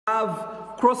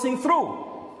have crossing through.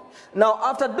 Now,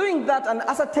 after doing that and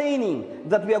ascertaining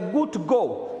that we are good to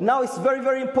go, now it's very,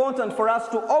 very important for us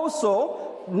to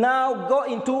also now go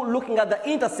into looking at the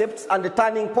intercepts and the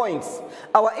turning points.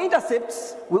 Our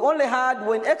intercepts, we only had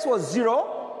when x was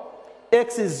 0,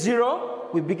 x is 0,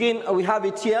 we have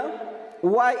it here,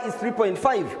 y is 3.5.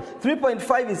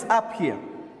 3.5 is up here.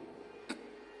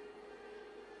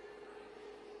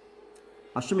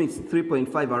 Assuming it's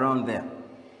 3.5 around there.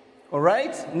 All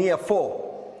right, near 4.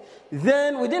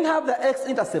 Then we didn't have the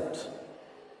x-intercept.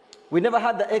 We never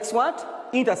had the x what?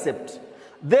 Intercept.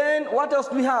 Then what else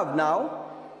do we have now?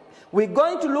 We're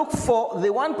going to look for the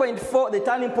 1.4, the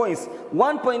turning points.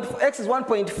 X is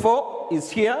 1.4 is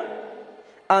here,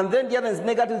 and then the other is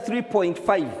negative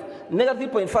 3.5. Negative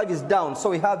 3.5 is down, so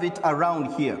we have it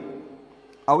around here.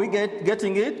 Are we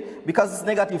getting it? Because it's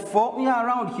negative 4, we are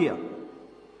around here.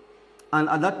 And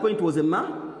at that point was a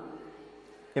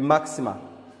maxima.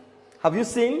 Have you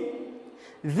seen?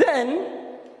 Then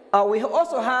we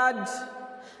also had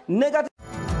negative